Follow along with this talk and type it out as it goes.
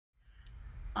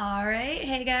All right,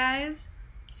 hey guys.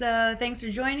 So thanks for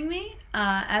joining me.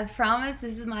 As promised,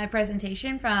 this is my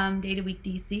presentation from Data Week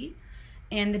DC,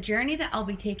 and the journey that I'll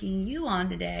be taking you on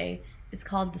today is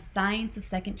called The Science of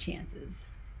Second Chances,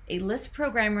 a Lisp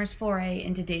programmer's foray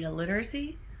into data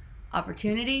literacy,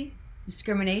 opportunity,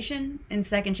 discrimination, and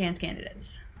second chance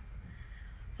candidates.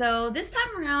 So this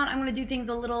time around, I'm going to do things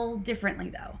a little differently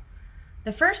though.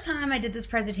 The first time I did this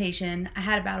presentation, I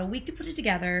had about a week to put it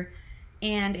together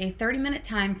and a 30-minute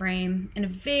time frame and a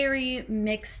very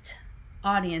mixed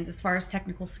audience as far as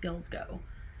technical skills go.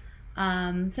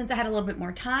 Since I had a little bit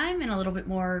more time and a little bit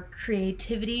more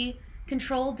creativity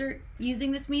controlled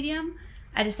using this medium,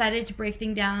 I decided to break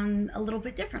things down a little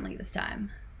bit differently this time.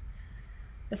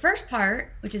 The first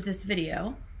part, which is this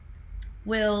video,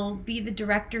 will be the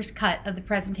director's cut of the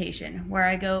presentation where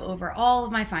I go over all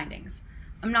of my findings.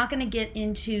 I'm not going to get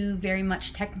into very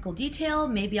much technical detail.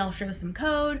 Maybe I'll show some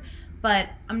code, but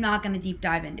I'm not going to deep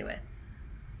dive into it.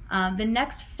 The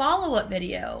next follow-up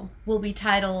video will be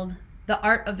titled The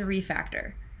Art of the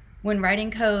Refactor, when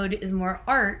writing code is more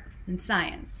art than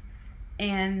science.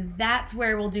 And that's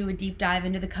where we'll do a deep dive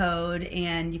into the code,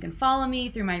 and you can follow me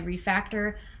through my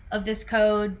refactor of this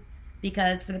code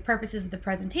because for the purposes of the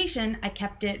presentation, I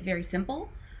kept it very simple.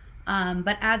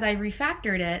 But as I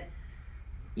refactored it,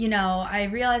 I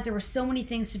realized there were so many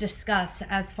things to discuss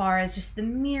as far as just the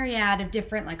myriad of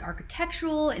different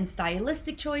architectural and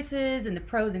stylistic choices and the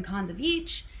pros and cons of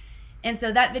each. And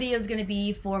so that video is going to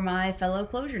be for my fellow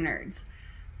Clojure nerds.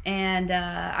 And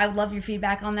I would love your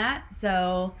feedback on that.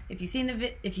 So if you've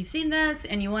seen this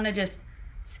and you want to just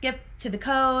skip to the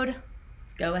code,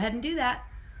 go ahead and do that.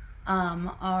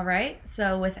 All right.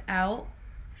 So without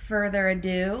further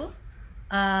ado,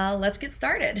 let's get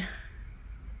started.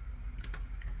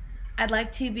 I'd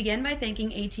like to begin by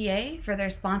thanking ATA for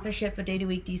their sponsorship of Data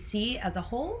Week DC as a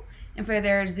whole and for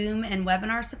their Zoom and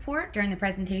webinar support during the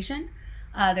presentation.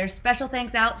 There's special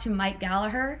thanks out to Mike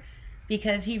Gallagher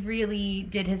because he really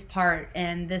did his part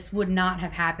and this would not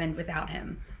have happened without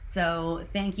him. So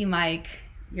thank you, Mike.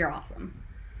 You're awesome.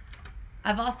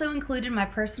 I've also included my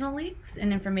personal links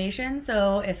and information,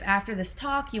 so if after this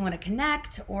talk you want to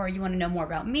connect or you want to know more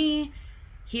about me,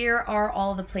 here are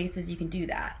all the places you can do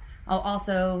that. I'll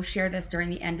also share this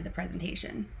during the end of the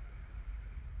presentation.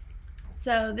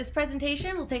 So this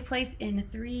presentation will take place in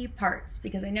 3 parts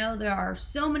because I know there are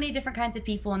so many different kinds of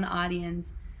people in the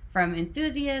audience, from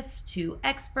enthusiasts to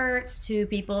experts to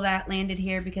people that landed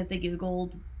here because they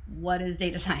Googled what is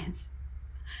data science.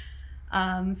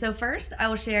 So first I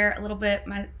will share a little bit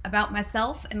about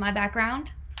myself and my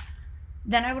background.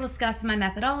 Then I will discuss my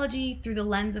methodology through the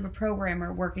lens of a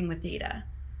programmer working with data.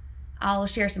 I'll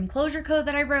share some Clojure code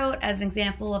that I wrote as an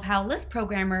example of how a Lisp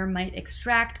programmer might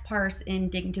extract, parse,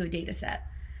 and dig into a data set.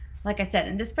 Like I said,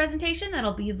 in this presentation,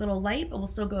 that'll be a little light, but we'll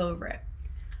still go over it.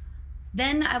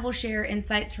 Then I will share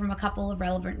insights from a couple of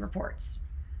relevant reports.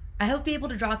 I hope to be able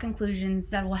to draw conclusions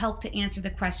that will help to answer the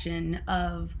question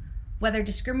of whether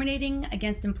discriminating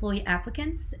against employee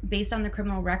applicants based on their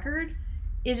criminal record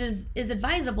is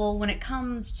advisable when it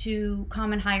comes to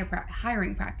common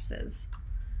hiring practices.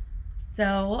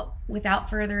 So without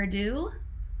further ado,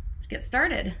 let's get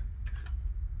started.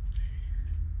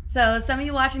 So some of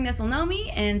you watching this will know me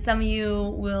and some of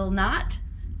you will not.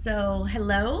 So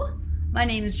hello, my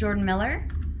name is Jordan Miller.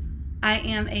 I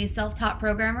am a self-taught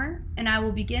programmer and I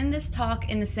will begin this talk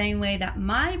in the same way that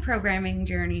my programming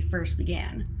journey first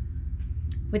began,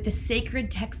 with the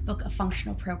sacred textbook of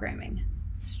functional programming,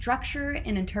 structure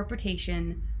and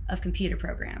interpretation of computer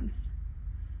programs,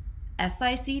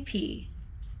 SICP,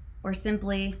 or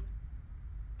simply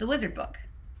the wizard book.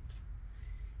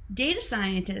 Data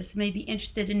scientists may be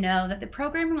interested to know that the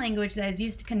programming language that is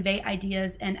used to convey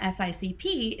ideas in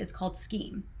SICP is called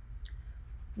Scheme.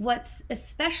 What's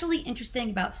especially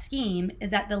interesting about Scheme is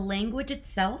that the language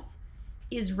itself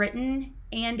is written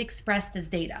and expressed as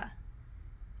data.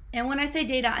 And when I say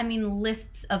data, I mean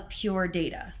lists of pure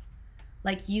data.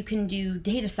 Like you can do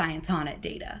data science on it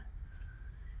data.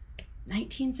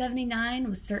 1979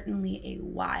 was certainly a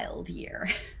wild year.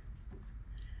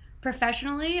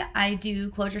 Professionally, I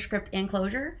do ClojureScript and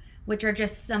Clojure, which are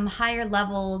just some higher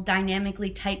level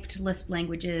dynamically typed Lisp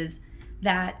languages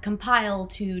that compile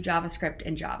to JavaScript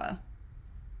and Java.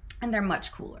 And they're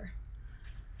much cooler.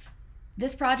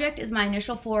 This project is my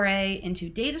initial foray into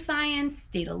data science,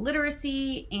 data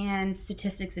literacy, and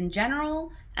statistics in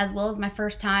general, as well as my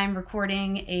first time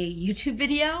recording a YouTube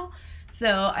video.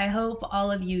 So I hope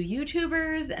all of you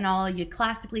YouTubers and all you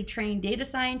classically trained data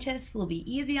scientists will be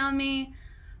easy on me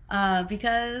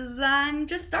because I'm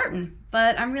just starting,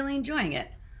 but I'm really enjoying it.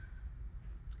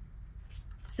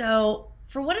 So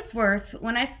For what it's worth,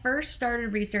 when I first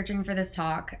started researching for this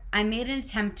talk, I made an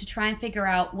attempt to try and figure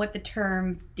out what the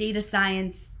term data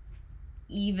science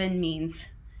even means.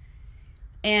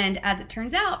 And as it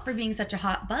turns out, for being such a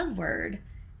hot buzzword,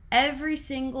 every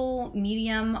single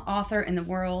medium author in the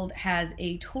world has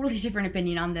a totally different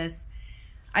opinion on this.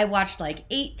 I watched like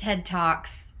 8 TED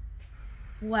Talks.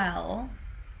 Well,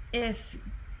 if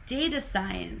data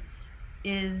science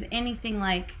is anything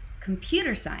like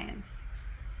computer science,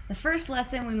 the first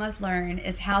lesson we must learn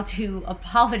is how to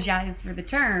apologize for the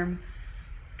term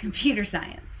computer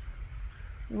science.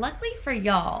 Luckily for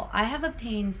y'all, I have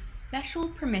obtained special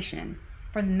permission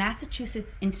from the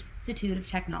Massachusetts Institute of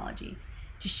Technology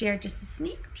to share just a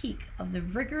sneak peek of the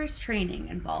rigorous training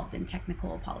involved in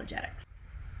technical apologetics.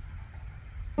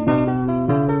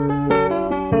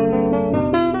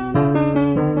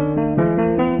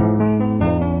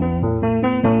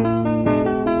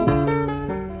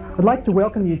 I'd like to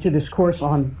welcome you to this course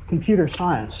on computer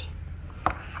science.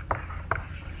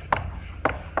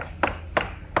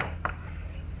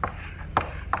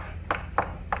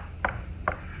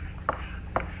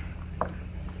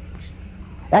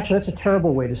 Actually, that's a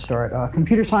terrible way to start.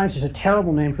 Computer science is a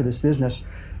terrible name for this business.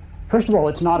 First of all,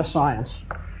 it's not a science.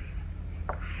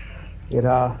 It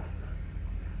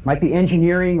might be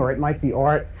engineering, or it might be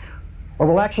art. Or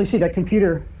we'll actually see that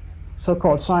computer,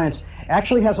 so-called science,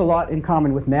 actually has a lot in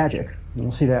common with magic. And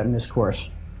we'll see that in this course.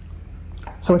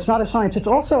 So it's not a science. It's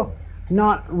also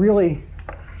not really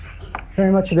very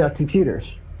much about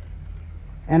computers.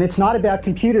 And it's not about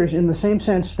computers in the same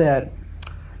sense that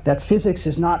physics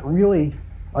is not really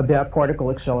about particle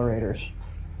accelerators.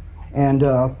 And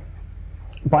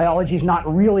biology is not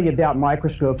really about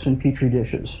microscopes and petri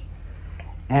dishes.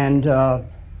 And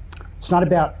it's not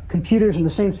about computers in the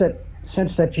same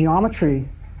sense that geometry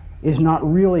is not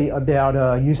really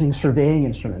about using surveying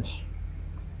instruments.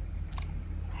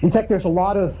 In fact, there's a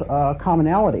lot of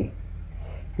commonality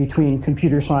between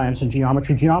computer science and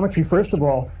geometry. Geometry, first of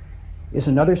all, is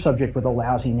another subject with a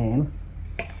lousy name.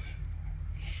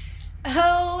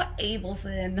 Oh,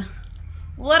 Abelson.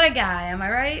 What a guy, am I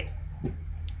right?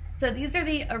 So these are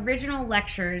the original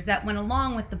lectures that went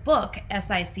along with the book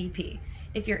SICP.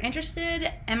 If you're interested,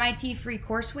 MIT Free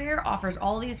Courseware offers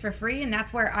all these for free, and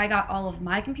that's where I got all of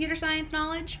my computer science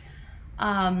knowledge.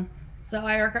 So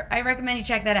I recommend you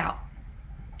check that out.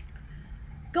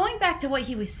 Going back to what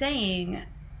he was saying,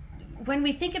 when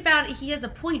we think about it, he has a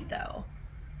point though.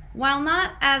 While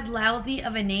not as lousy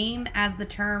of a name as the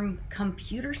term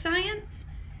computer science,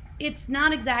 it's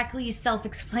not exactly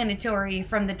self-explanatory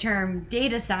from the term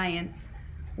data science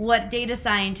what data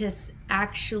scientists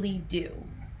actually do.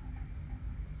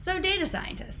 So data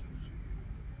scientists,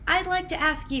 I'd like to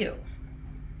ask you,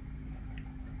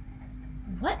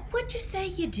 what would you say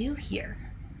you do here?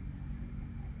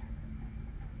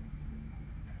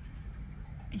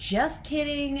 Just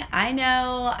kidding. I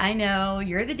know,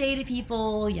 you're the data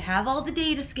people, you have all the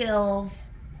data skills.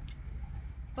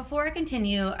 Before I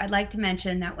continue, I'd like to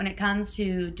mention that when it comes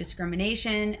to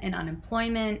discrimination and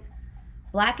unemployment,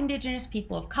 Black, Indigenous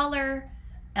people of color,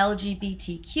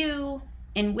 LGBTQ,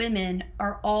 and women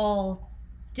are all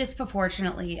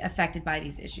disproportionately affected by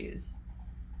these issues.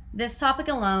 This topic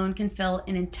alone can fill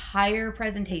an entire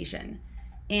presentation,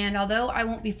 and although I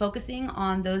won't be focusing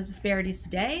on those disparities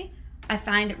today, I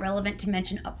find it relevant to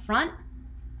mention up front,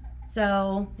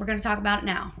 so we're going to talk about it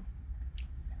now.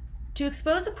 To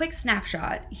expose a quick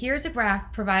snapshot, here's a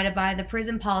graph provided by the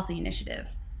Prison Policy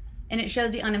Initiative, and it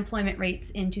shows the unemployment rates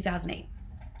in 2008.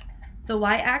 The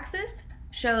y-axis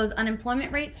shows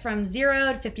unemployment rates from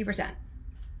 0 to 50%.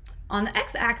 On the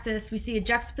x-axis, we see a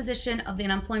juxtaposition of the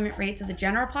unemployment rates of the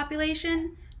general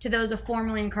population to those of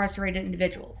formerly incarcerated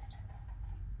individuals.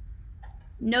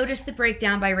 Notice the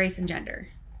breakdown by race and gender.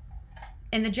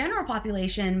 In the general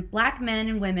population, Black men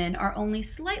and women are only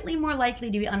slightly more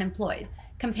likely to be unemployed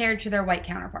compared to their white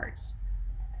counterparts.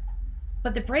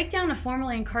 But the breakdown of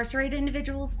formerly incarcerated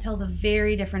individuals tells a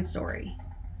very different story.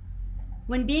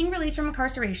 When being released from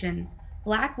incarceration,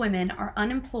 Black women are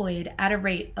unemployed at a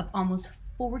rate of almost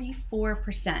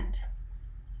 44%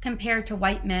 compared to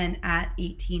white men at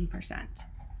 18%.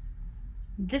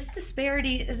 This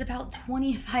disparity is about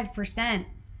 25%,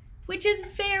 which is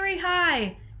very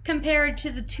high compared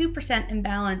to the 2%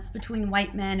 imbalance between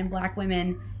white men and Black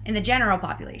women in the general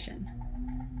population.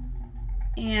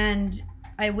 And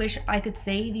I wish I could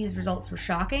say these results were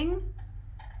shocking,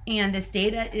 and this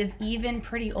data is even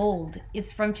pretty old.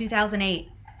 It's from 2008.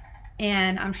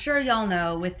 And I'm sure y'all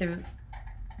know, with the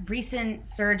recent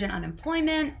surge in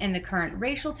unemployment and the current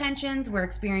racial tensions we're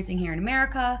experiencing here in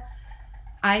America,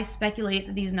 I speculate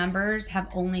that these numbers have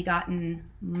only gotten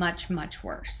much, much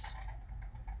worse.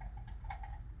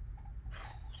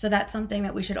 So that's something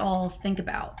that we should all think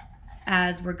about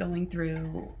as we're going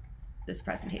through this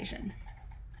presentation.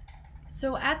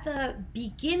 So at the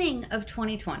beginning of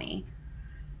 2020,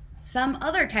 some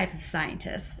other type of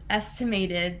scientists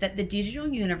estimated that the digital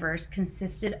universe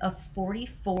consisted of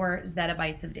 44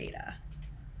 zettabytes of data.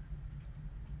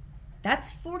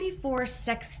 That's 44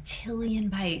 sextillion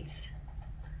bytes.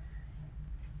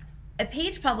 A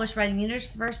page published by the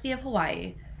University of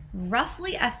Hawaii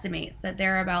roughly estimates that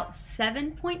there are about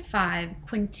 7.5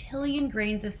 quintillion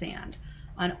grains of sand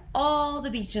on all the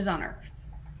beaches on Earth.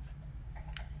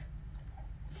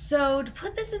 So to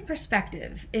put this in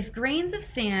perspective, if grains of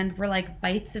sand were like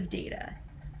bytes of data,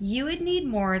 you would need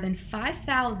more than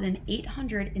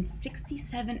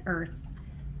 5,867 Earths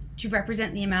to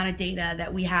represent the amount of data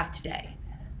that we have today.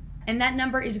 And that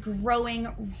number is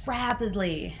growing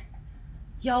rapidly.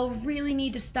 Y'all really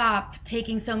need to stop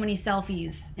taking so many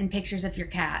selfies and pictures of your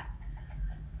cat.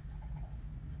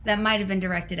 That might have been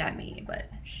directed at me, but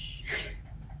shh.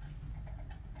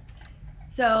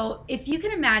 So if you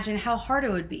can imagine how hard it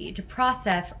would be to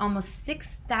process almost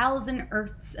 6,000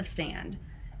 Earths of sand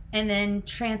and then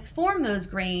transform those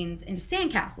grains into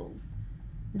sandcastles,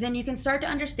 then you can start to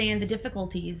understand the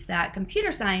difficulties that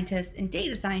computer scientists and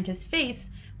data scientists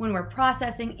face when we're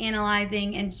processing,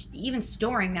 analyzing, and even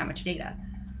storing that much data.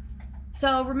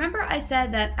 So remember I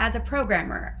said that as a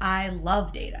programmer, I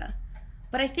love data,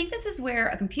 but I think this is where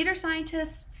a computer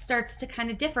scientist starts to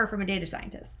kind of differ from a data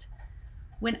scientist.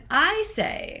 When I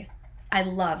say I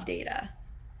love data,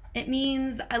 it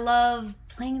means I love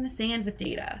playing in the sand with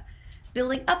data,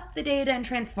 building up the data and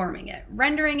transforming it,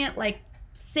 rendering it like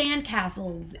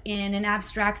sandcastles in an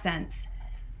abstract sense.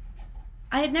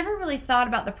 I had never really thought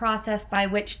about the process by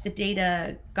which the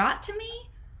data got to me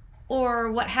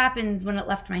or what happens when it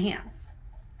left my hands.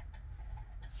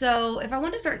 So if I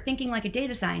want to start thinking like a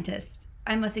data scientist,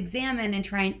 I must examine and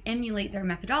try and emulate their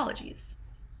methodologies.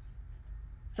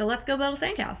 So let's go build a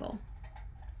sandcastle.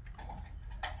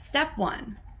 Step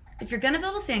 1. If you're going to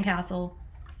build a sandcastle,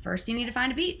 first you need to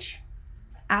find a beach.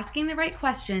 Asking the right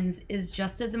questions is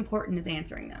just as important as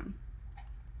answering them.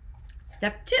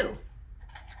 Step 2.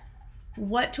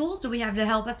 What tools do we have to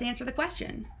help us answer the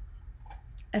question?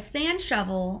 A sand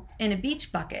shovel and a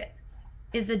beach bucket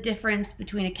is the difference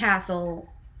between a castle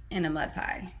and a mud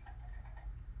pie.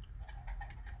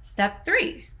 Step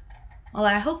 3. Well,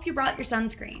 I hope you brought your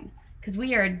sunscreen, because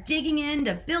we are digging in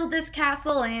to build this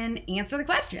castle and answer the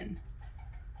question.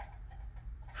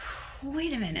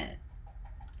 Wait a minute.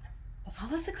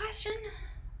 What was the question?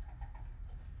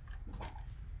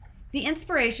 The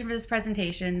inspiration for this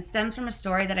presentation stems from a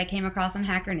story that I came across on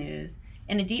Hacker News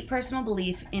and a deep personal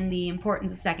belief in the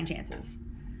importance of second chances.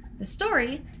 The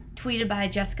story, tweeted by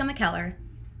Jessica McKellar,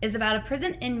 is about a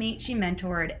prison inmate she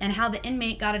mentored and how the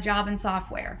inmate got a job in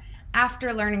software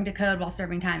after learning to code while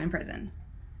serving time in prison.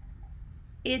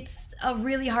 It's a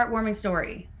really heartwarming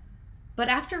story, but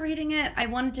after reading it, I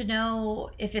wanted to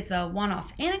know if it's a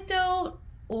one-off anecdote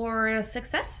or a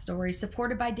success story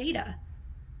supported by data.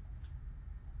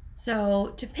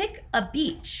 So to pick a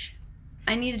beach,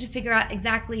 I needed to figure out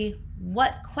exactly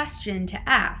what question to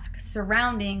ask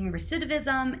surrounding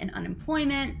recidivism and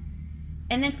unemployment,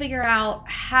 and then figure out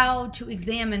how to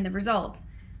examine the results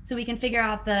so we can figure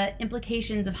out the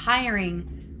implications of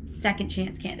hiring second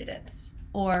chance candidates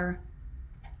or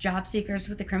job seekers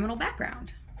with a criminal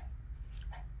background.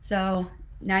 So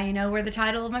now you know where the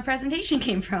title of my presentation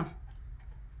came from.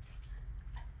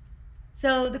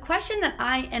 So the question that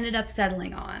I ended up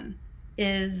settling on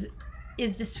is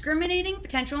discriminating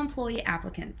potential employee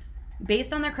applicants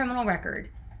based on their criminal record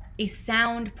a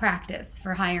sound practice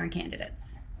for hiring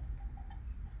candidates?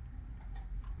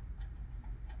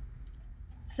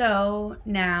 So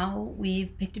now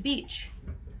we've picked a beach.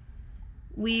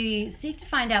 We seek to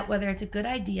find out whether it's a good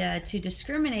idea to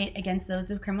discriminate against those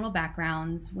with criminal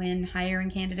backgrounds when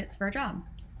hiring candidates for a job.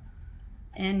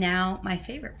 And now, my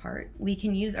favorite part, we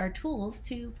can use our tools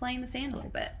to play in the sand a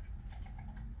little bit.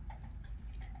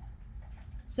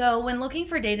 So when looking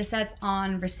for data sets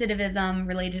on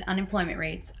recidivism-related unemployment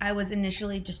rates, I was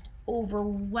initially just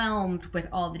overwhelmed with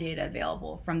all the data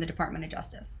available from the Department of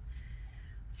Justice.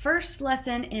 First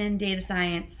lesson in data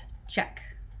science, check.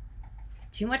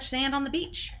 Too much sand on the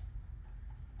beach.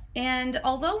 And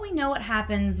although we know what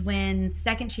happens when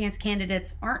second chance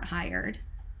candidates aren't hired,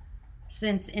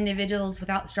 since individuals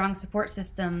without strong support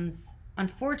systems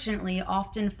unfortunately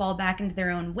often fall back into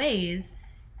their own ways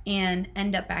and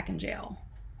end up back in jail.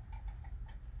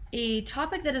 A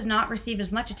topic that has not received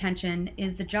as much attention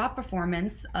is the job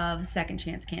performance of second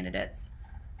chance candidates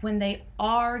when they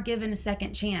are given a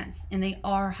second chance and they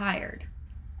are hired.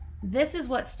 This is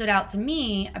what stood out to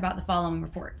me about the following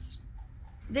reports.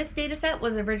 This dataset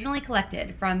was originally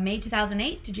collected from May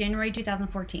 2008 to January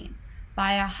 2014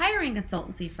 by a hiring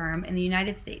consultancy firm in the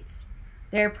United States.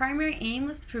 Their primary aim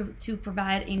was to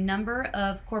provide a number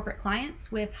of corporate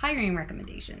clients with hiring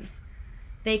recommendations.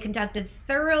 They conducted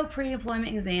thorough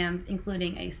pre-employment exams,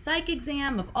 including a psych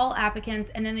exam of all applicants,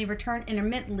 and then they returned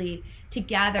intermittently to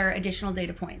gather additional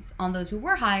data points on those who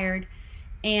were hired,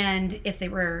 and if they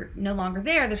were no longer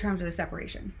there, the terms of their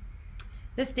separation.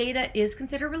 This data is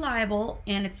considered reliable,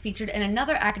 and it's featured in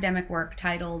another academic work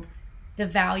titled The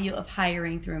Value of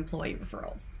Hiring Through Employee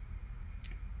Referrals.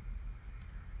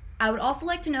 I would also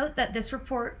like to note that this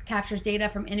report captures data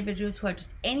from individuals who have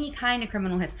just any kind of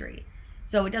criminal history.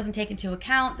 So it doesn't take into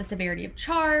account the severity of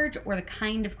charge or the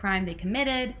kind of crime they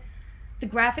committed. The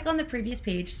graphic on the previous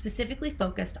page specifically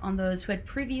focused on those who had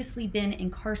previously been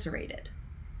incarcerated.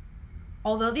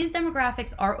 Although these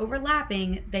demographics are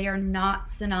overlapping, they are not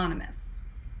synonymous.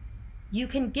 You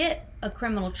can get a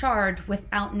criminal charge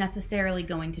without necessarily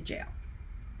going to jail.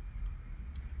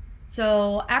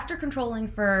 So after controlling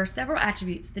for several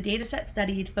attributes, the dataset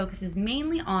studied focuses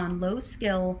mainly on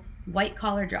low-skill,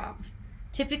 white-collar jobs,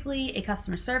 typically a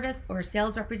customer service or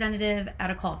sales representative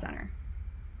at a call center.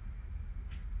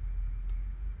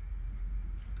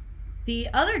 The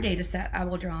other dataset I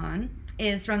will draw on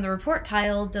is from the report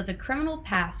titled, Does a Criminal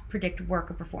Past Predict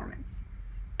Worker Performance?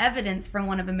 Evidence from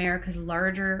one of America's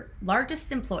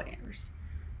largest employers.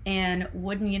 And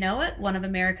wouldn't you know it, one of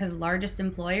America's largest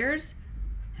employers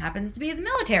happens to be the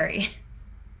military.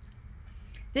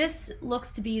 This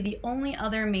looks to be the only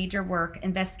other major work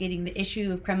investigating the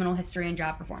issue of criminal history and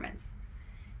job performance.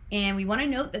 And we want to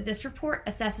note that this report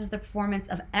assesses the performance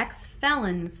of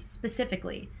ex-felons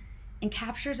specifically and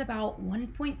captures about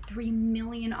 1.3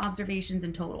 million observations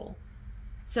in total.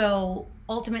 So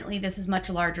ultimately, this is much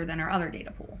larger than our other data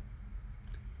pool.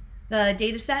 The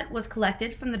data set was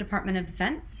collected from the Department of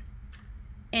Defense,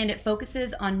 and it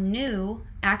focuses on new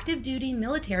active duty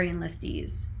military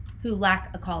enlistees who lack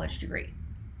a college degree.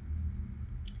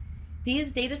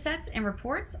 These data sets and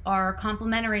reports are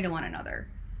complementary to one another.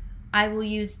 I will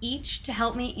use each to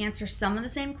help me answer some of the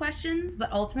same questions, but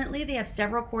ultimately they have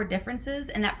several core differences,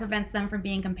 and that prevents them from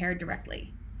being compared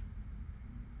directly.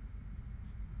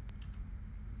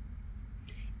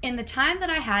 In the time that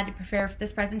I had to prepare for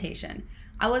this presentation,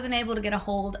 I wasn't able to get a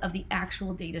hold of the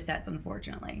actual data sets,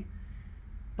 unfortunately.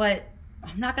 But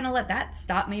I'm not going to let that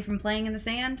stop me from playing in the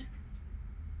sand.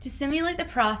 To simulate the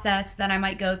process that I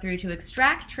might go through to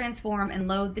extract, transform, and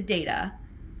load the data,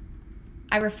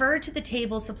 I referred to the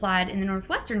table supplied in the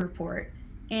Northwestern report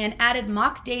and added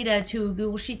mock data to a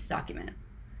Google Sheets document.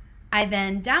 I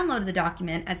then downloaded the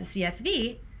document as a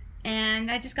CSV,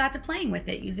 and I just got to playing with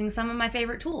it using some of my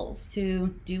favorite tools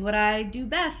to do what I do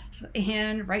best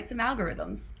and write some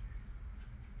algorithms.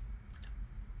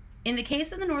 In the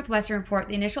case of the Northwestern report,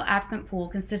 the initial applicant pool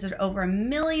consisted of over 1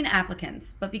 million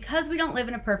applicants, but because we don't live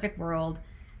in a perfect world,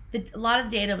 a lot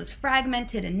of the data was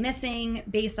fragmented and missing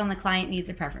based on the client needs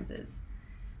and preferences.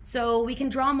 So we can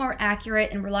draw more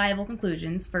accurate and reliable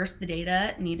conclusions. First, the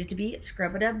data needed to be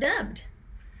scrub-a-dub-dubbed.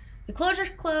 The closure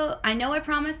code, I know I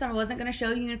promised I wasn't going to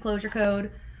show you a closure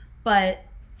code, but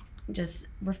just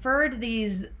refer to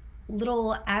these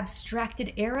little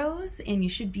abstracted arrows and you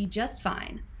should be just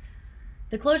fine.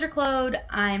 The closure code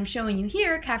I'm showing you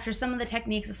here captures some of the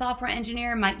techniques a software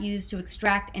engineer might use to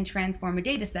extract and transform a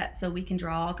data set so we can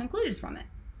draw conclusions from it.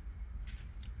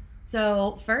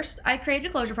 So first, I created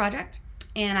a closure project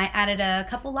and I added a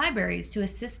couple libraries to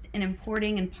assist in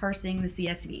importing and parsing the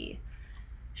CSV.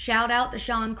 Shout out to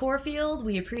seancorefield,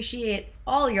 we appreciate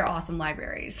all your awesome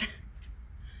libraries.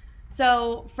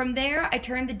 So from there, I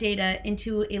turned the data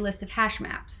into a list of hash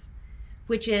maps,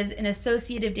 which is an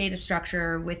associative data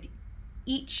structure with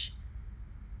each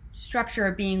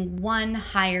structure being one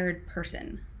hired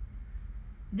person.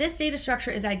 This data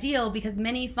structure is ideal because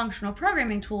many functional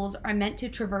programming tools are meant to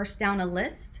traverse down a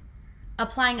list,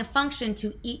 applying a function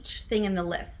to each thing in the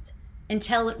list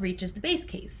until it reaches the base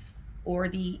case, or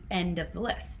the end of the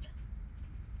list.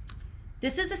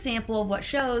 This is a sample of what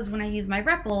shows when I use my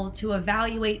REPL to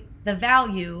evaluate the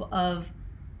value of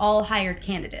all hired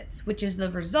candidates, which is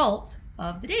the result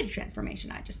of the data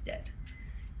transformation I just did.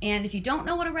 And if you don't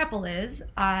know what a REPL is,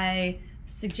 I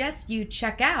suggest you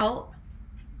check out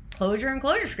Closure and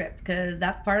ClojureScript because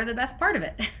that's part of the best part of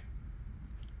it.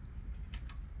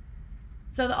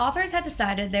 So the authors had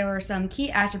decided there were some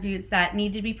key attributes that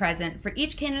needed to be present for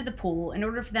each candidate in the pool in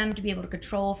order for them to be able to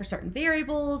control for certain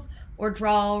variables or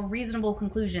draw reasonable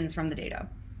conclusions from the data.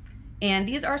 And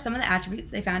these are some of the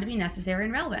attributes they found to be necessary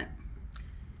and relevant.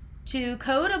 To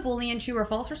code a Boolean true or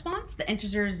false response, the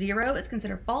integer 0 is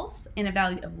considered false and a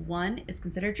value of 1 is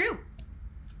considered true.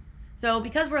 So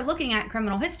because we're looking at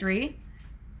criminal history,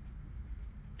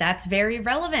 that's very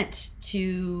relevant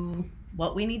to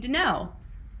what we need to know.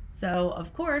 So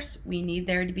of course, we need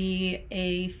there to be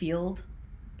a field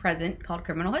present called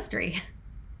criminal history.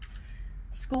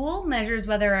 School measures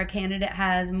whether a candidate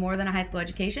has more than a high school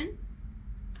education.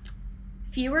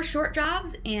 Fewer short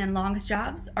jobs and longest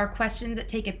jobs are questions that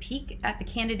take a peek at the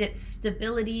candidate's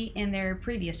stability in their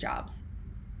previous jobs.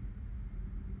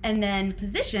 And then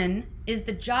position is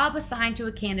the job assigned to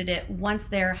a candidate once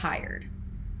they're hired.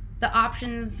 The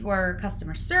options were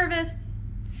customer service,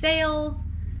 sales,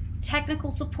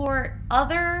 technical support,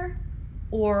 other,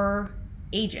 or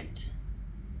agent.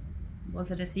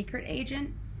 Was it a secret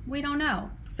agent? We don't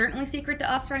know. Certainly secret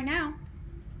to us right now.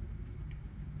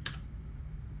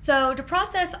 So to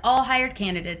process all hired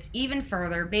candidates even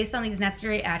further based on these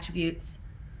necessary attributes,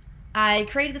 I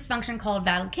created this function called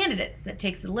valid candidates that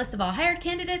takes the list of all hired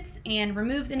candidates and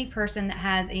removes any person that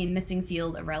has a missing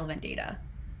field of relevant data.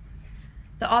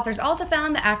 The authors also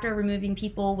found that after removing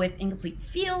people with incomplete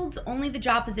fields, only the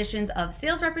job positions of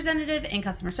sales representative and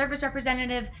customer service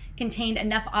representative contained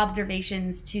enough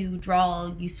observations to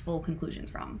draw useful conclusions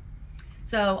from.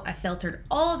 So I filtered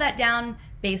all of that down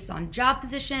based on job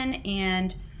position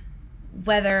and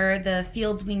whether the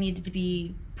fields we needed to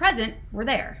be present were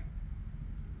there.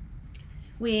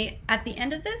 At the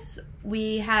end of this,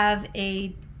 we have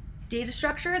a data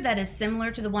structure that is similar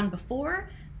to the one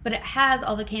before, but it has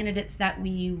all the candidates that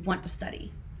we want to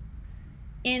study.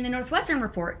 In the Northwestern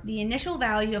report, the initial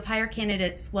value of hired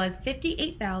candidates was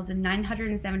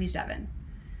 58,977.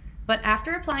 But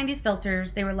after applying these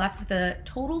filters, they were left with a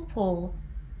total pool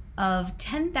of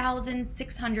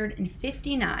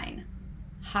 10,659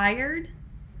 hired,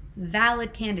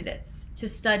 valid candidates to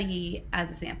study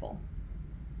as a sample.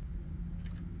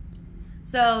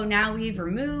 So now we've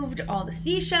removed all the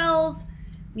seashells,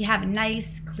 we have a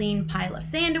nice clean pile of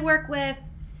sand to work with,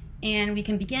 and we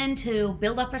can begin to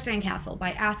build up our sandcastle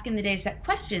by asking the dataset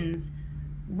questions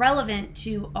relevant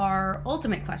to our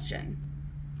ultimate question.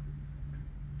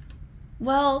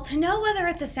 Well, to know whether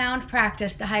it's a sound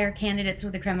practice to hire candidates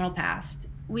with a criminal past,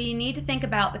 we need to think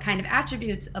about the kind of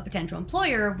attributes a potential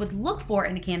employer would look for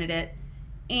in a candidate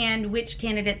and which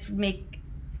attributes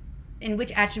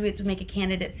would make a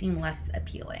candidate seem less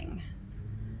appealing.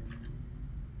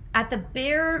 At the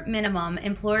bare minimum,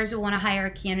 employers will want to hire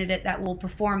a candidate that will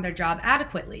perform their job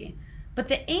adequately, but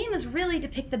the aim is really to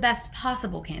pick the best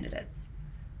possible candidates.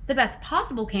 The best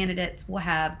possible candidates will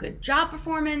have good job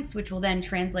performance, which will then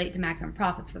translate to maximum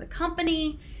profits for the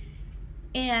company.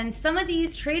 And some of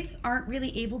these traits aren't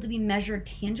really able to be measured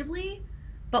tangibly,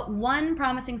 but one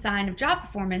promising sign of job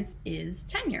performance is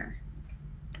tenure.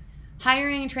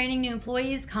 Hiring and training new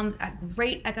employees comes at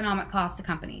great economic cost to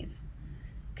companies.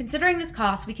 Considering this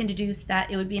cost, we can deduce that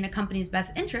it would be in a company's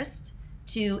best interest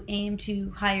to aim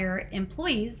to hire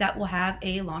employees that will have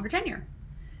a longer tenure.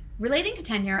 Relating to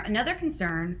tenure, another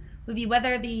concern would be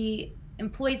whether the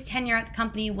employee's tenure at the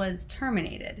company was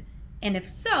terminated, and if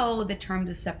so, the terms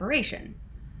of separation.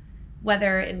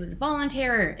 Whether it was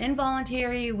voluntary or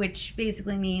involuntary, which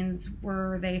basically means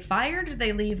were they fired or did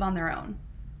they leave on their own?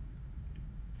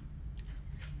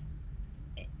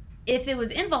 If it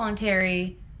was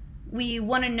involuntary, we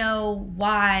want to know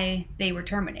why they were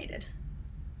terminated.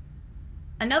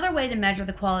 Another way to measure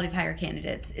the quality of hire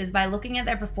candidates is by looking at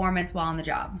their performance while on the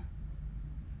job.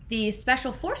 The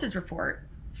Special Forces report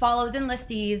follows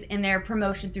enlistees in their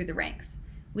promotion through the ranks.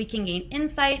 We can gain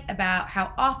insight about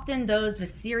how often those with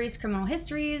serious criminal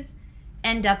histories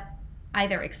end up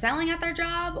either excelling at their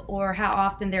job or how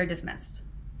often they're dismissed.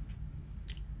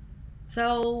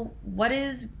 So, what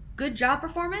is good job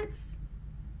performance?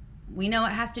 We know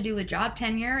it has to do with job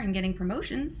tenure and getting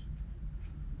promotions.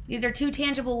 These are two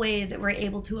tangible ways that we're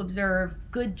able to observe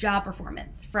good job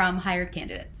performance from hired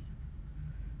candidates.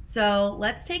 So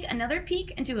let's take another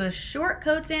peek into a short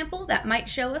code sample that might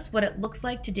show us what it looks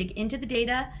like to dig into the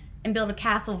data and build a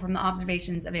castle from the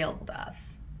observations available to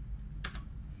us.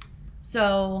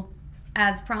 So,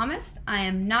 as promised, I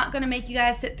am not going to make you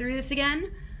guys sit through this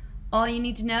again. All you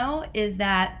need to know is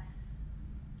that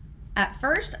at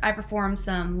first, I perform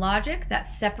some logic that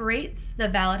separates the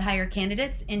valid hire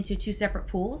candidates into two separate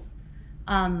pools,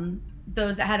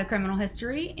 those that had a criminal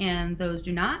history and those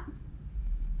do not.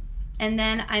 And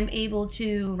then I'm able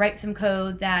to write some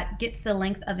code that gets the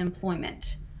length of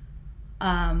employment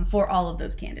for all of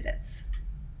those candidates.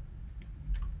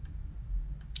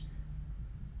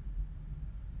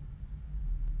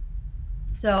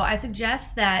 So I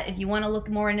suggest that if you want to look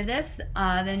more into this,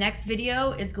 the next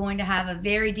video is going to have a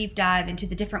very deep dive into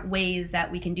the different ways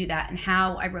that we can do that and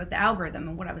how I wrote the algorithm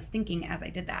and what I was thinking as I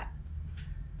did that.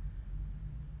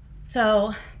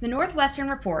 So the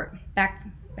Northwestern report,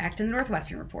 back to the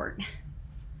Northwestern report.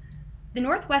 The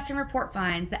Northwestern report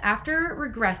finds that after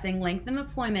regressing length of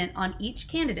employment on each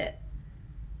candidate,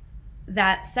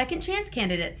 that second chance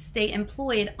candidates stay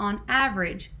employed on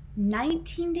average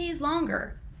 19 days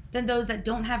longer than those that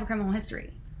don't have a criminal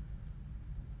history.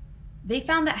 They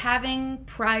found that having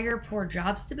prior poor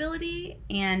job stability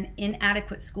and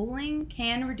inadequate schooling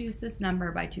can reduce this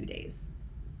number by 2 days.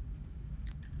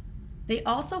 They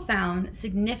also found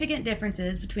significant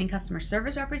differences between customer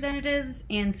service representatives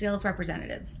and sales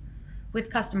representatives, with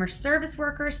customer service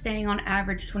workers staying on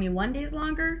average 21 days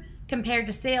longer compared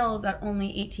to sales at only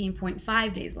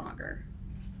 18.5 days longer.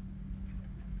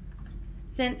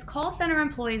 Since call center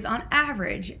employees on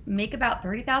average make about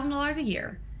 $30,000 a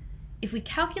year, if we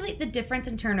calculate the difference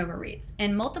in turnover rates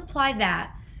and multiply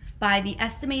that by the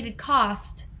estimated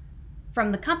cost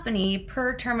from the company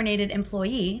per terminated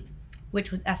employee,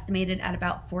 which was estimated at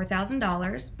about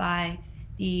 $4,000 by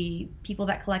the people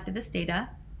that collected this data,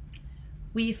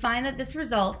 we find that this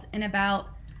results in about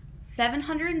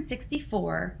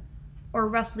 764, or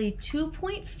roughly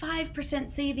 2.5%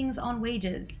 savings on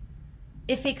wages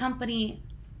if a company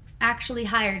actually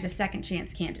hires a second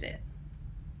chance candidate.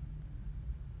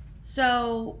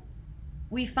 So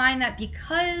we find that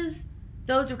because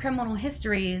those with criminal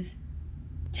histories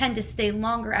tend to stay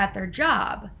longer at their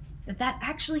job, that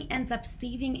actually ends up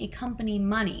saving a company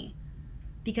money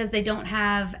because they don't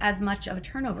have as much of a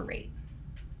turnover rate.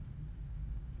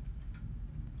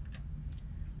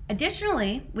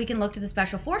 Additionally, we can look to the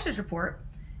Special Forces report,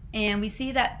 and we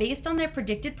see that based on their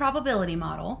predicted probability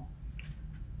model,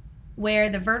 where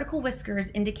the vertical whiskers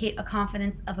indicate a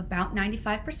confidence of about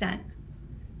 95%,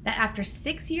 that after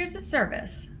 6 years of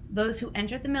service, those who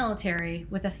entered the military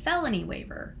with a felony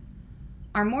waiver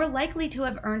are more likely to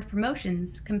have earned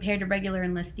promotions compared to regular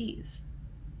enlistees.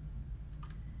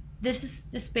 This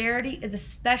disparity is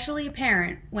especially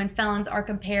apparent when felons are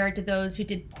compared to those who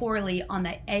did poorly on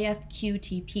the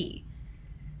AFQTP,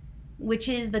 which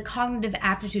is the cognitive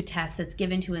aptitude test that's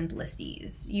given to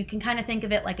enlistees. You can kind of think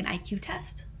of it like an IQ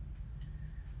test,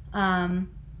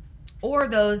 or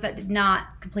those that did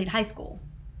not complete high school.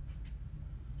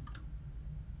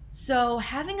 So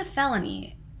having a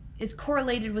felony is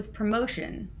correlated with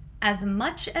promotion as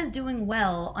much as doing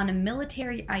well on a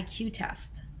military IQ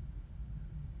test.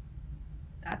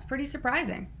 That's pretty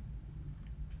surprising.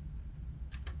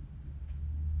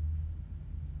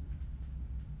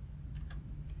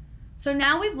 So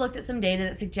now we've looked at some data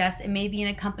that suggests it may be in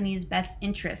a company's best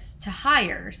interest to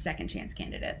hire second chance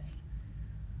candidates.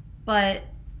 But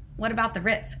what about the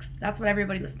risks? That's what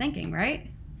everybody was thinking,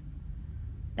 right?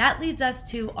 That leads us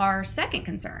to our second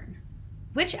concern.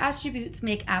 Which attributes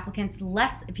make applicants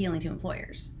less appealing to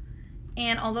employers?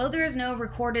 And although there is no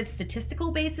recorded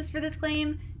statistical basis for this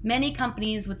claim, many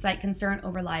companies would cite concern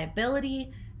over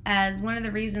liability as one of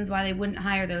the reasons why they wouldn't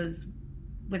hire those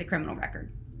with a criminal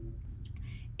record.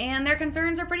 And their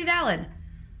concerns are pretty valid.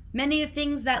 Many of the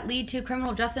things that lead to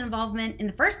criminal justice involvement in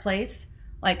the first place,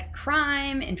 like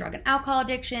crime and drug and alcohol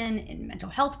addiction and mental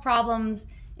health problems,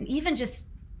 and even just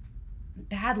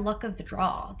bad luck of the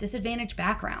draw, disadvantaged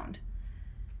background,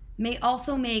 may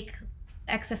also make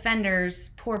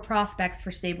ex-offenders poor prospects for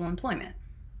stable employment.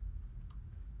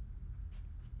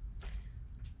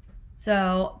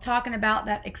 So talking about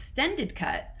that extended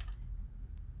cut,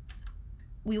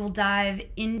 we will dive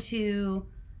into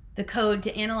the code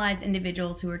to analyze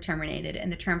individuals who are terminated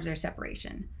and the terms of their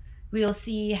separation. We will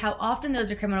see how often those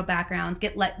with criminal backgrounds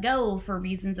get let go for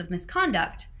reasons of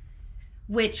misconduct,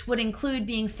 which would include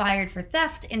being fired for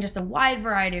theft and just a wide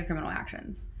variety of criminal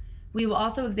actions. We will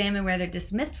also examine whether they're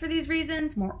dismissed for these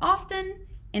reasons more often,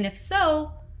 and if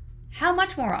so, how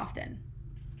much more often.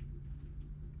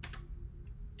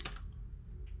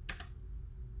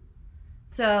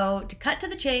 So to cut to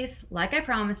the chase, like I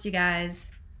promised you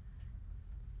guys,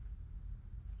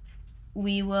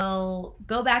 we will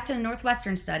go back to the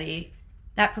Northwestern study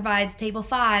that provides Table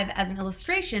 5 as an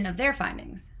illustration of their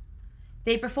findings.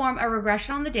 They perform a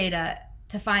regression on the data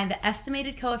to find the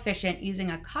estimated coefficient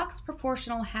using a Cox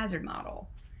proportional hazard model.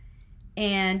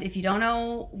 And if you don't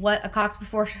know what a Cox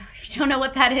proportional, if you don't know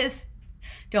what that is,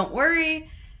 don't worry.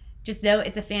 Just know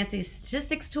it's a fancy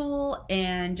statistics tool,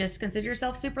 and just consider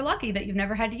yourself super lucky that you've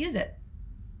never had to use it.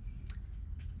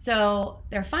 So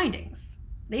their findings.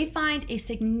 They find a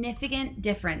significant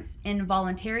difference in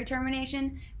voluntary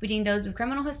termination between those with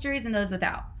criminal histories and those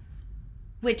without,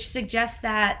 which suggests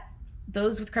that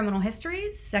those with criminal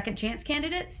histories, second chance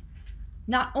candidates,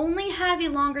 not only have a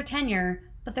longer tenure,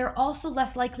 but they're also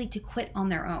less likely to quit on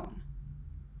their own.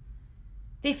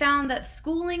 They found that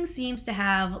schooling seems to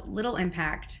have little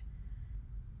impact,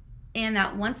 and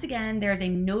that once again, there's a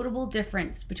notable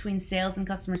difference between sales and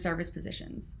customer service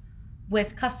positions,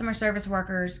 with customer service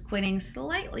workers quitting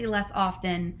slightly less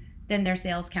often than their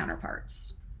sales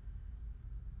counterparts.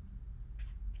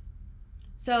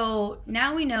 So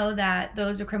now we know that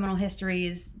those with criminal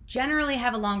histories generally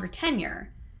have a longer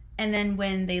tenure, and then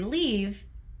when they leave,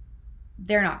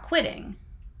 they're not quitting.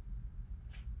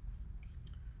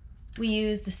 We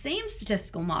use the same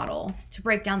statistical model to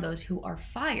break down those who are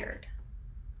fired.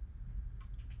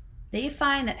 They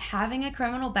find that having a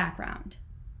criminal background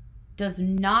does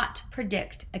not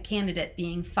predict a candidate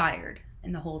being fired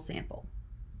in the whole sample.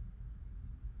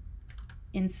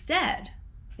 Instead,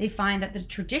 they find that the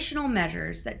traditional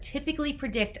measures that typically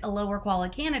predict a lower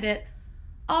quality candidate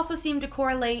also seem to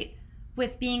correlate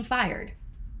with being fired.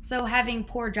 So having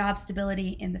poor job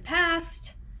stability in the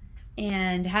past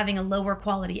and having a lower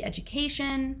quality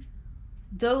education,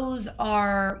 those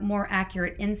are more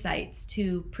accurate insights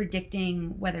to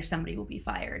predicting whether somebody will be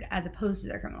fired as opposed to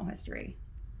their criminal history.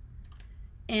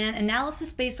 And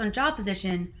analysis based on job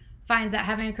position finds that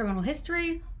having a criminal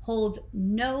history holds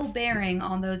no bearing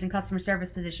on those in customer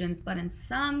service positions, but in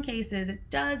some cases it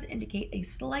does indicate a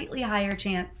slightly higher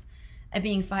chance of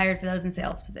being fired for those in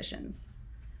sales positions.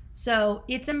 So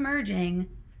it's emerging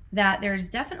that there's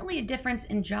definitely a difference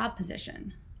in job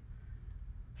position.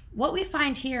 What we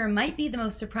find here might be the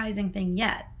most surprising thing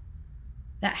yet,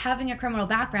 that having a criminal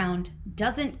background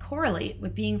doesn't correlate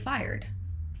with being fired.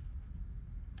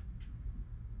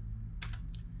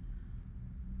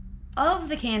 Of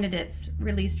the candidates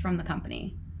released from the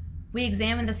company, we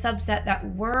examined the subset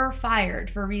that were fired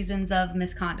for reasons of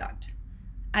misconduct.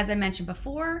 As I mentioned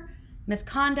before,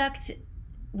 misconduct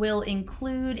will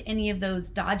include any of those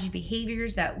dodgy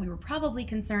behaviors that we were probably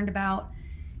concerned about,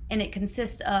 and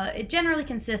it generally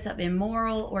consists of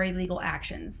immoral or illegal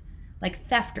actions like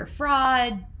theft or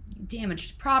fraud, damage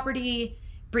to property,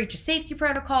 breach of safety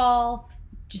protocol,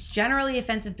 just generally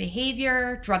offensive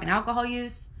behavior, drug and alcohol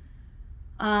use.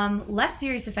 Less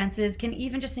serious offenses can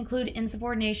even just include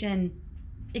insubordination,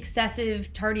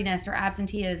 excessive tardiness or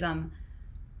absenteeism,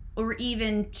 or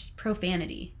even just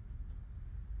profanity.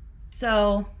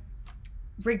 So,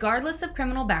 regardless of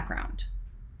criminal background,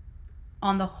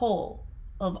 on the whole,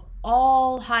 of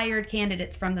all hired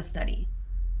candidates from the study,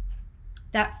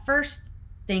 that first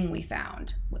thing we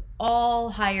found with all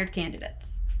hired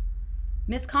candidates,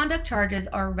 misconduct charges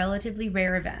are a relatively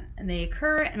rare event, and they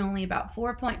occur in only about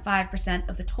 4.5%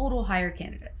 of the total hired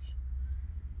candidates.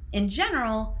 In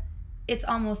general, it's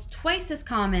almost twice as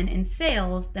common in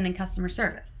sales than in customer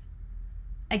service.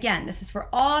 Again, this is for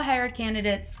all hired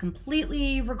candidates,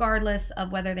 completely regardless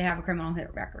of whether they have a criminal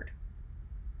record.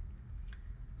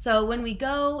 So when we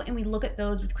go and we look at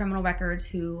those with criminal records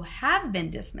who have been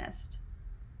dismissed,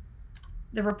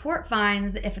 the report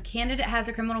finds that if a candidate has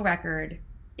a criminal record,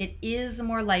 it is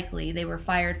more likely they were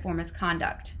fired for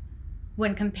misconduct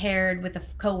when compared with a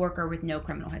coworker with no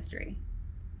criminal history.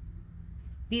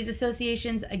 These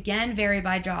associations again vary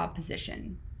by job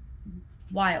position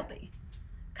wildly.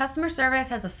 Customer service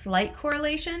has a slight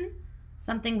correlation,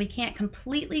 something we can't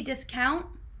completely discount,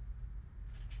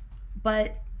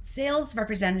 but sales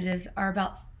representatives are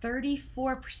about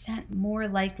 34% more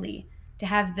likely to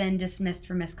have been dismissed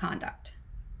for misconduct.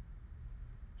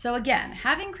 So again,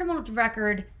 having a criminal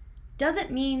record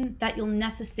doesn't mean that you'll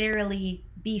necessarily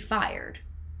be fired.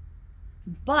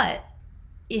 But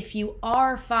if you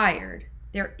are fired,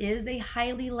 there is a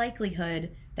highly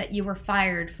likelihood that you were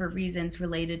fired for reasons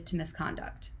related to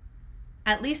misconduct,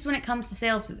 at least when it comes to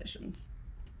sales positions.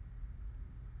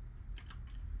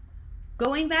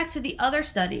 Going back to the other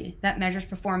study that measures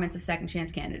performance of second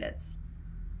chance candidates,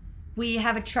 we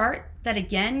have a chart that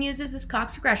again uses this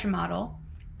Cox regression model,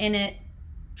 and it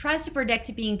tries to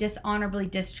predict being dishonorably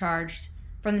discharged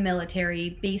from the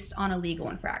military based on a legal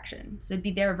infraction. So it'd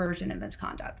be their version of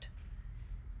misconduct.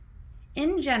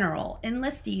 In general,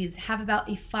 enlistees have about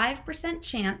a 5%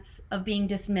 chance of being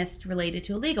dismissed related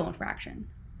to a legal infraction.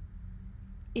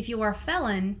 If you are a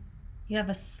felon, you have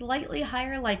a slightly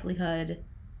higher likelihood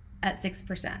at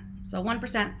 6%. So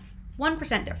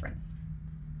 1% difference.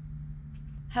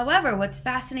 However, what's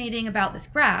fascinating about this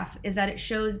graph is that it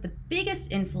shows the biggest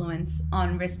influence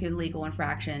on risk of legal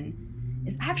infraction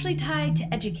is actually tied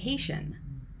to education.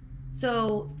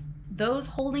 So those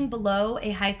holding below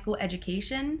a high school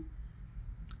education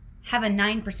have a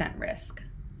 9% risk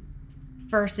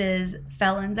versus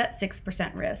felons at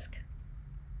 6% risk.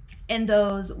 and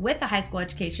those with a high school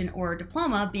education or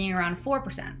diploma being around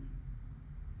 4%.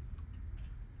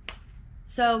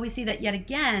 So we see that yet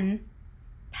again,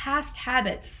 past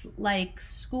habits like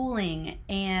schooling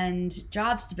and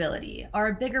job stability are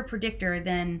a bigger predictor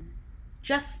than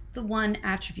just the one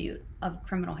attribute of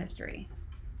criminal history.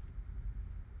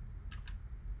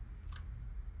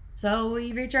 So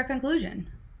we reach our conclusion.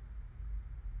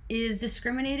 Is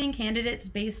discriminating candidates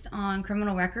based on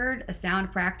criminal record a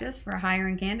sound practice for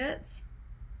hiring candidates?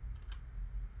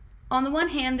 On the one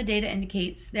hand, the data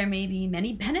indicates there may be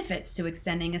many benefits to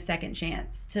extending a second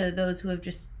chance to those who have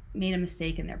just made a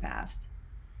mistake in their past.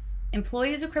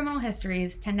 Employees with criminal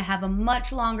histories tend to have a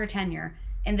much longer tenure,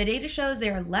 and the data shows they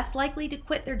are less likely to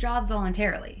quit their jobs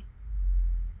voluntarily.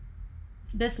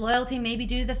 This loyalty may be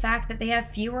due to the fact that they have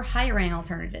fewer hiring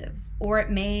alternatives, or it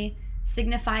may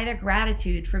signify their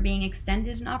gratitude for being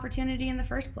extended an opportunity in the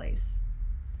first place.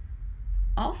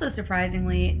 Also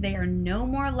surprisingly, they are no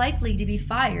more likely to be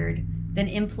fired than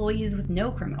employees with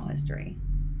no criminal history.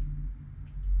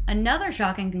 Another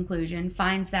shocking conclusion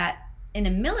finds that in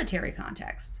a military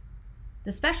context,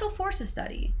 the Special Forces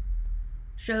study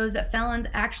shows that felons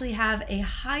actually have a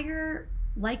higher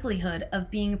likelihood of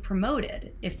being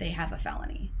promoted if they have a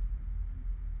felony.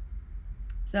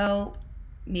 So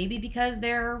maybe because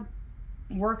they're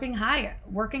working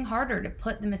harder to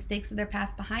put the mistakes of their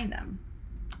past behind them.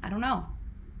 I don't know.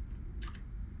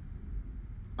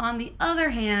 On the other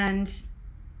hand,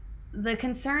 the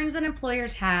concerns that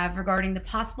employers have regarding the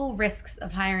possible risks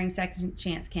of hiring second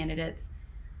chance candidates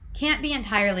can't be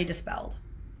entirely dispelled.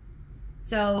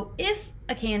 So if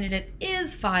a candidate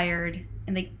is fired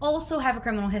and they also have a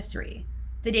criminal history,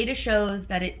 the data shows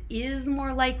that it is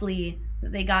more likely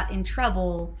that they got in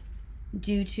trouble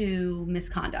due to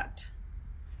misconduct.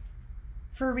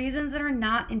 For reasons that are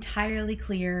not entirely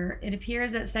clear, it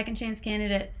appears that a second chance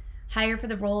candidate hired for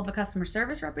the role of a customer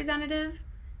service representative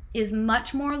is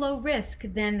much more low risk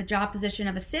than the job position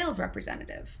of a sales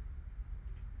representative.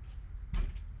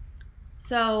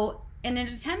 So, in an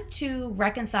attempt to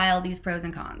reconcile these pros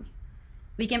and cons,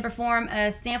 we can perform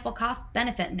a sample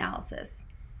cost-benefit analysis,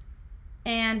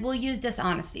 and we'll use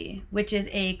dishonesty, which is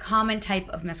a common type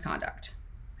of misconduct.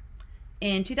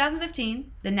 In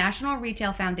 2015, the National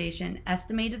Retail Foundation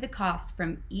estimated the cost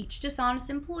from each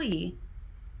dishonest employee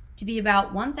to be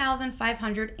about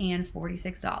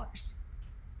 $1,546.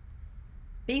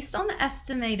 Based on the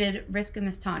estimated risk of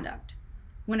misconduct,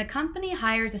 when a company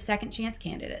hires a second chance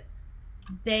candidate,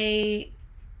 they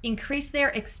increase their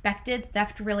expected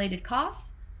theft-related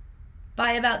costs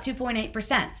by about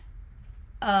 2.8%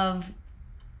 of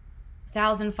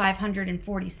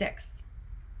 $1,546.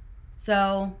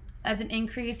 So that's an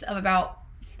increase of about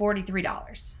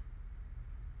 $43.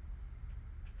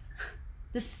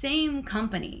 The same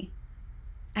company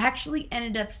actually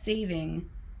ended up saving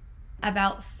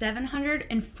about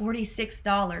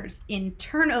 $746 in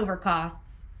turnover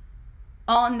costs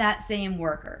on that same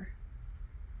worker.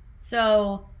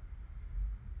 So,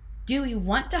 do we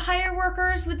want to hire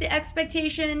workers with the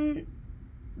expectation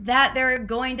that they're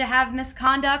going to have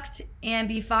misconduct and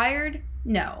be fired?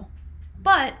 No.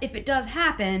 But if it does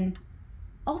happen,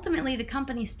 ultimately the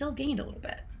company still gained a little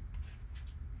bit.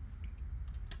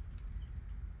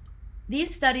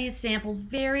 These studies sampled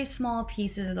very small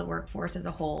pieces of the workforce as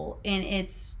a whole, and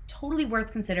it's totally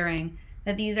worth considering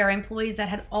that these are employees that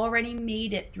had already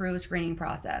made it through a screening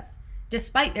process,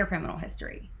 despite their criminal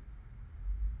history.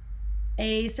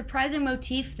 A surprising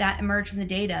motif that emerged from the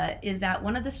data is that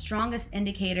one of the strongest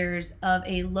indicators of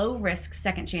a low-risk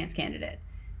second chance candidate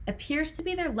appears to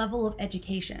be their level of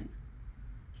education.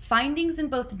 Findings in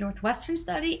both the Northwestern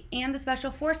study and the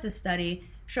Special Forces study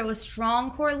show a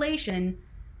strong correlation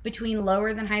between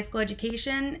lower than high school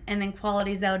education and then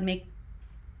qualities that would make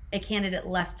a candidate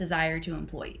less desired to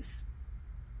employees.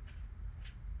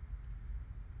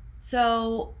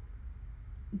 So,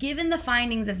 given the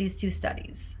findings of these two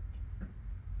studies,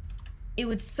 it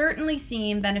would certainly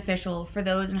seem beneficial for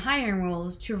those in hiring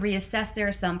roles to reassess their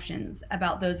assumptions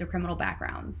about those with criminal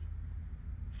backgrounds,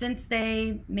 since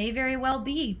they may very well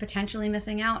be potentially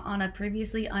missing out on a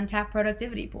previously untapped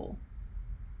productivity pool.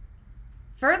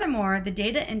 Furthermore, the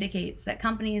data indicates that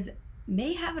companies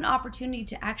may have an opportunity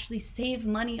to actually save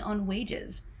money on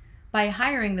wages by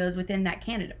hiring those within that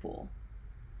candidate pool.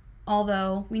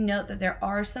 Although we note that there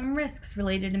are some risks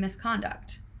related to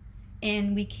misconduct,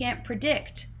 and we can't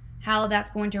predict how that's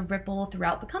going to ripple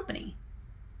throughout the company.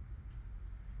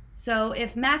 So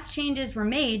if mass changes were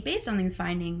made based on these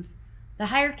findings, the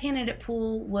hired candidate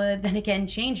pool would then again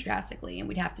change drastically, and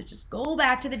we'd have to just go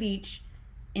back to the beach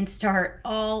and start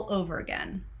all over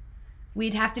again.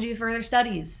 We'd have to do further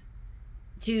studies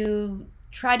to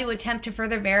try to attempt to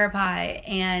further verify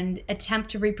and attempt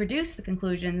to reproduce the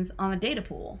conclusions on the data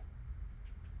pool.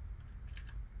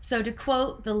 So to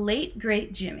quote the late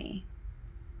great Jimmy,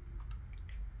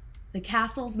 "The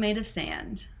castles made of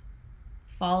sand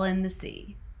fall in the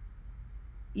sea,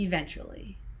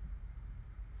 eventually."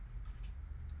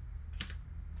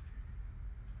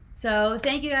 So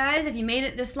thank you guys. If you made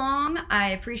it this long, I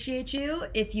appreciate you.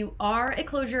 If you are a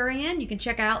Clojurian, you can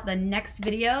check out the next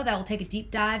video that will take a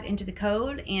deep dive into the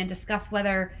code and discuss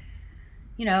whether,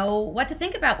 what to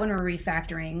think about when we're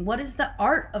refactoring. What is the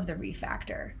art of the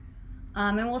refactor?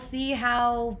 And we'll see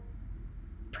how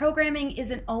programming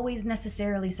isn't always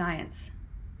necessarily science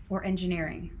or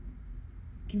engineering.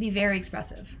 It can be very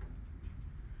expressive.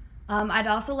 I'd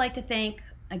also like to thank,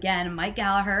 again, Mike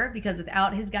Gallagher, because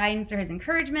without his guidance or his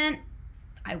encouragement,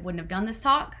 I wouldn't have done this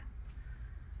talk.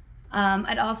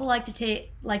 I'd also like to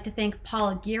thank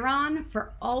Paula Giron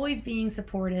for always being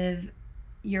supportive.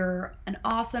 You're an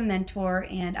awesome mentor,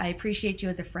 and I appreciate you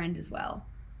as a friend as well.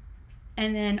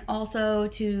 And then also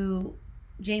to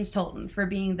James Tolton for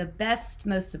being the best,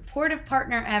 most supportive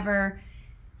partner ever.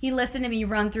 He listened to me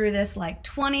run through this like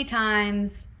 20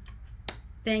 times.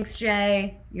 Thanks,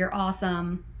 Jay. You're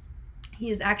awesome. He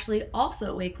is actually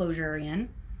also a Clojurian.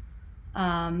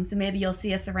 So maybe you'll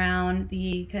see us around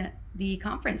the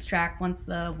conference track once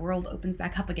the world opens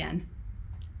back up again.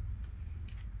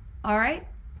 All right.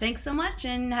 Thanks so much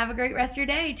and have a great rest of your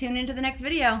day. Tune into the next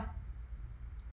video.